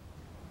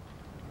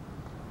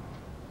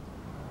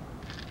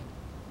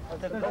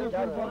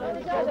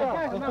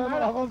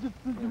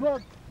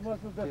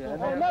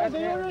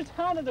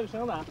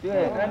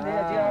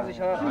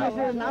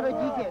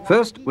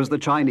 First was the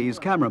Chinese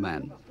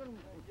cameraman.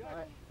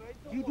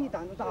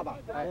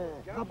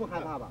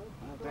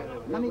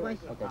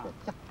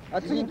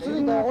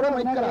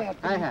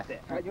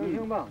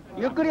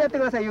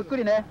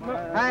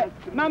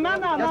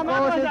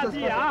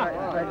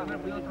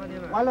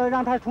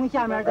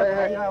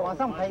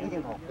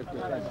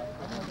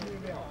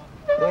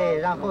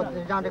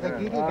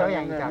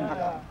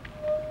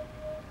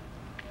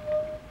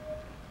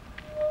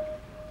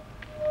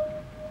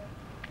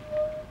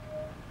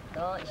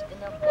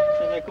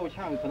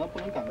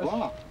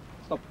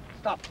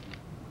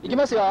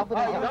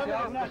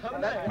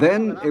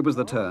 Then it was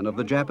the turn of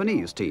the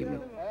Japanese team.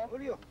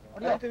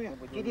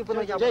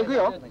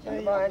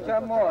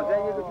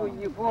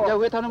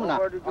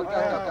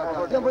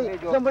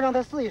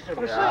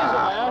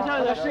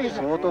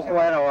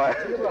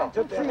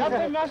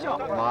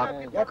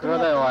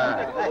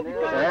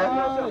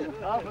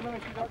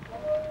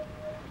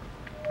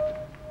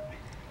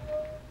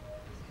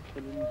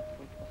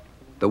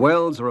 The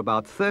wells are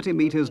about 30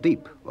 meters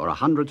deep, or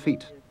 100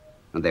 feet,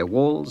 and their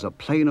walls are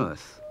plain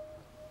earth.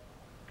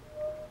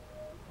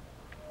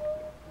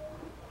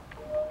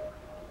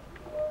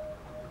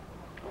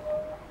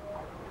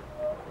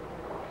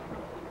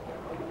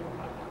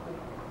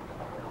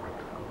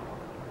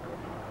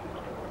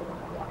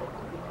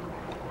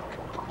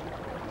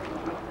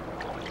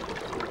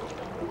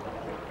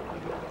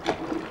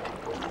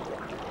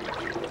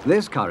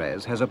 This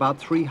carrez has about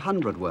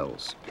 300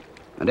 wells,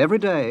 and every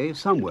day,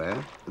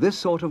 somewhere, this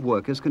sort of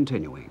work is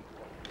continuing.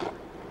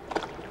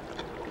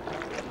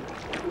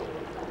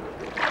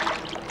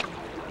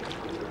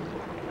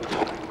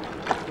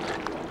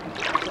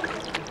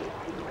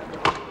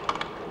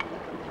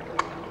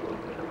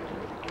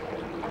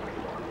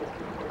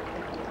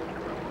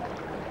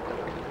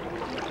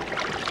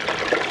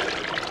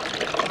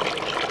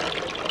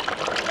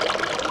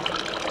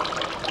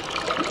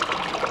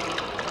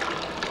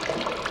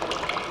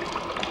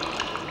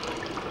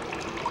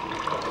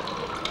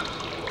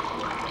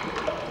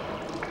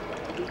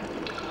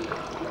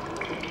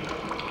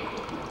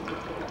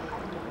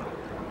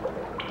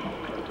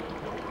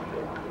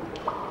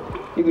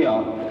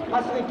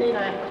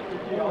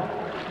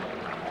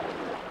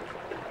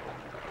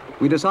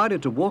 We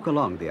decided to walk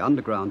along the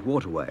underground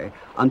waterway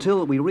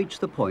until we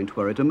reached the point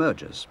where it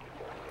emerges.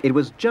 It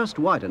was just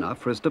wide enough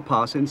for us to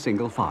pass in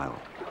single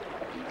file.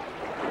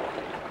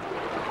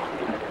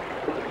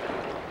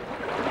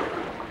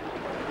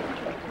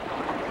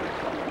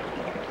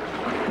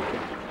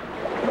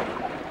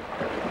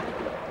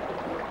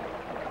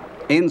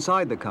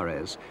 Inside the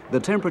carrez, the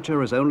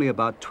temperature is only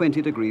about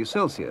 20 degrees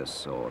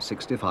Celsius, or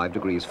 65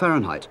 degrees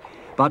Fahrenheit,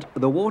 but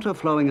the water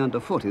flowing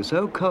underfoot is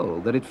so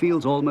cold that it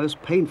feels almost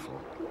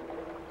painful.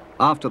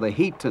 After the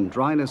heat and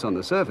dryness on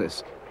the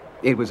surface,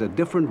 it was a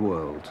different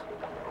world.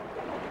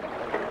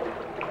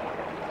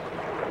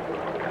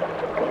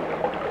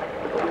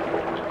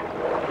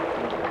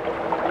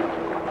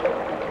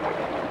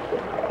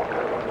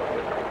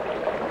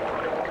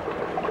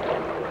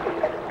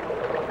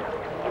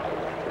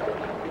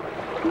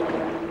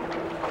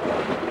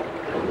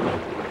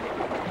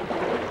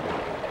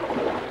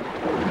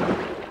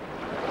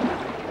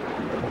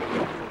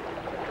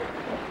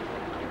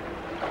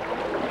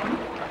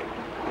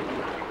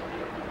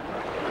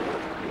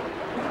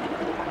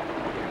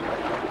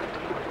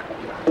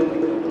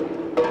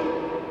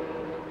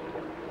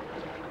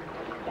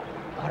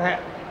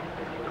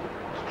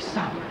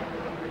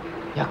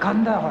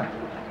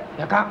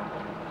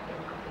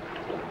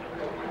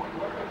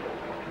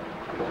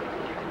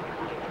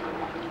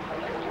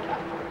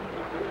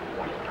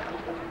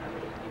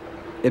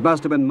 It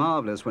must have been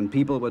marvelous when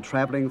people were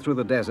traveling through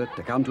the desert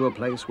to come to a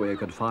place where you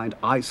could find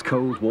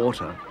ice-cold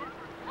water.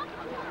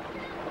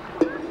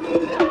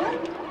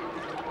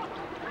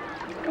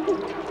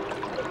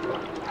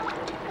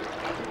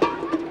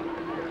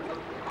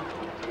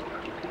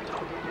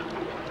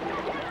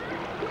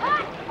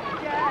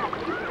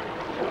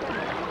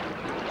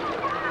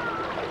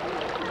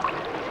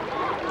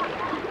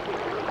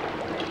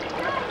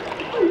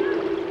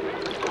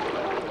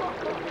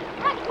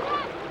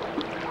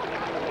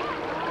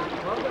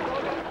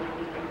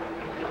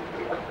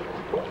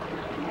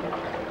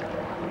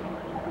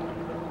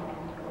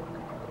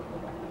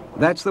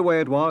 That's the way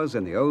it was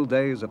in the old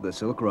days of the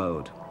Silk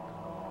Road.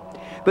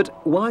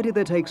 But why did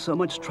they take so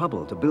much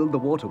trouble to build the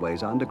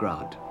waterways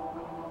underground?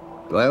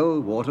 Well,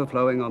 water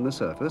flowing on the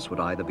surface would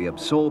either be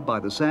absorbed by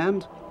the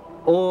sand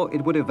or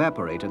it would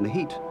evaporate in the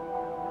heat.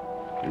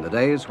 In the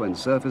days when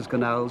surface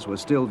canals were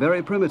still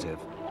very primitive,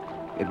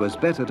 it was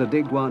better to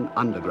dig one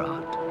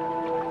underground.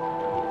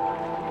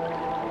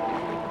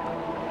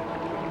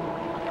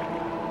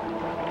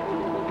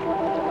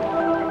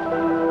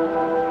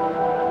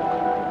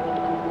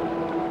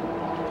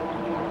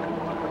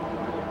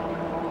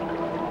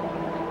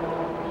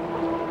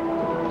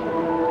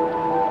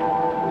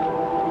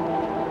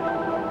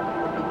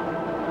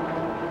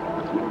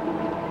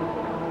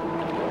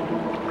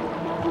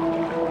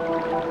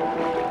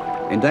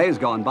 In days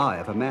gone by,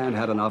 if a man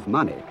had enough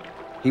money,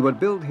 he would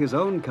build his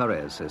own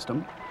carriage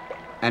system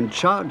and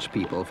charge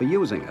people for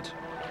using it.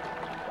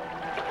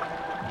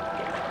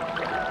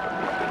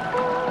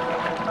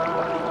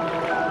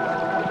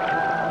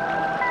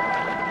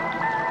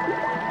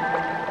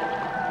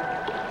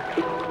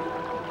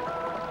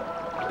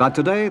 But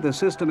today, the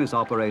system is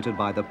operated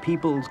by the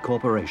People's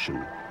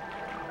Corporation.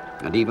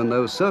 And even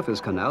though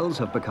surface canals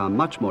have become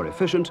much more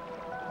efficient,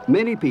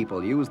 many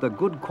people use the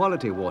good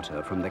quality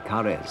water from the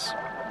carriage.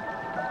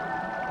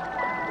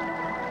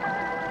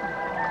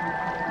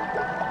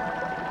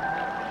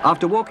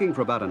 After walking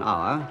for about an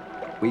hour,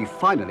 we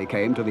finally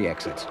came to the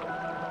exit.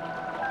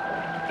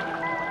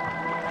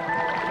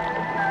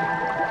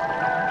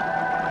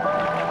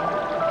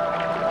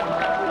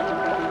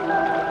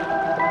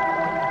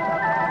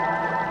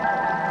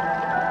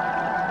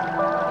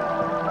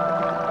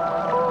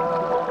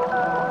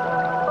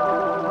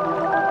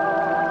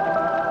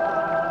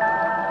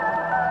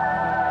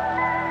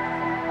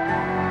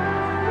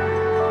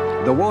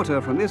 The water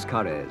from this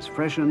carriage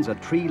freshens a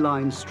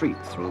tree-lined street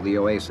through the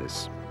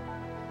oasis.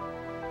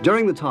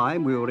 During the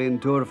time we were in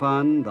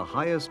Turfan, the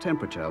highest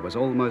temperature was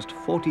almost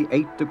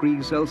 48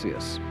 degrees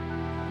Celsius,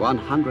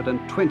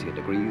 120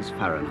 degrees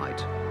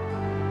Fahrenheit.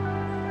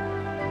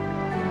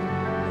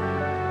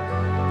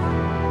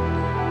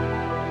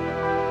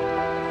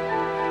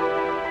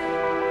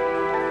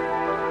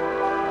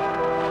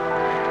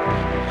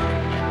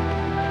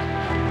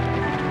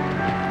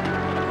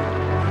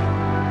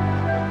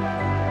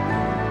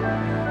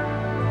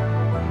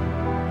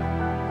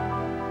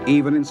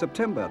 Even in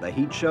September, the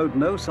heat showed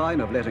no sign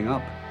of letting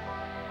up.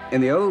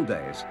 In the old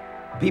days,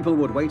 people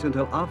would wait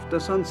until after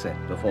sunset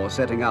before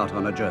setting out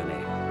on a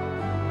journey.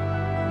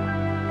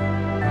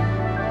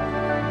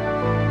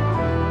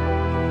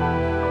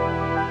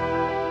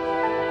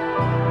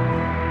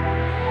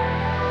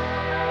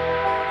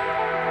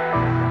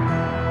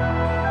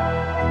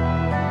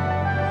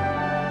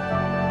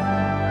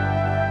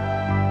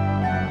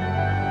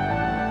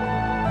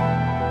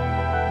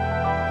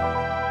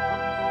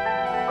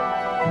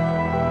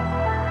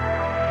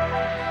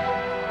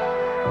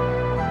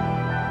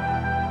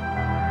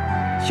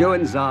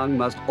 Xi'an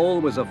must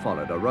always have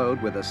followed a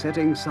road with the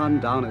setting sun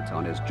down it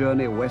on his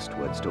journey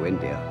westwards to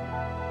India.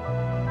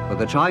 For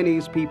the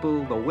Chinese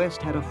people, the West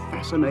had a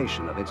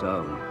fascination of its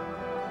own.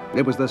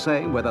 It was the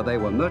same whether they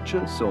were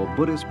merchants or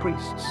Buddhist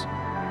priests.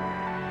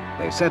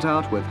 They set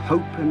out with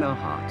hope in their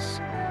hearts,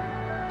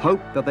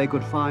 hope that they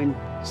could find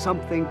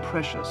something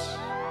precious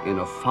in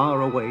a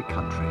faraway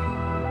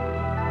country.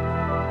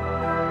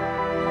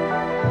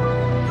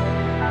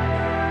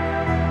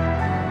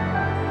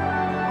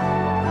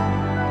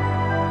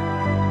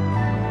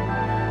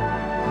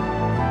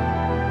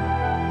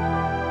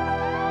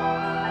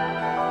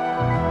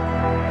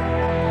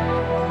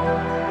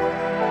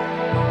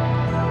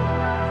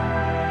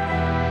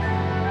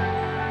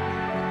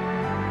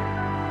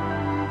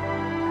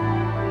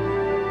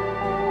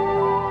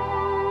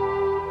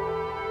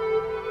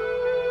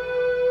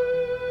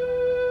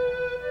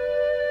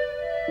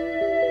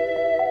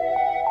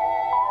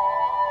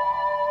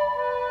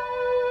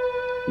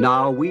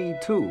 Now we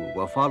too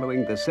were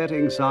following the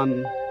setting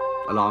sun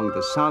along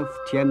the South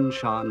Tian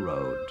Shan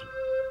Road.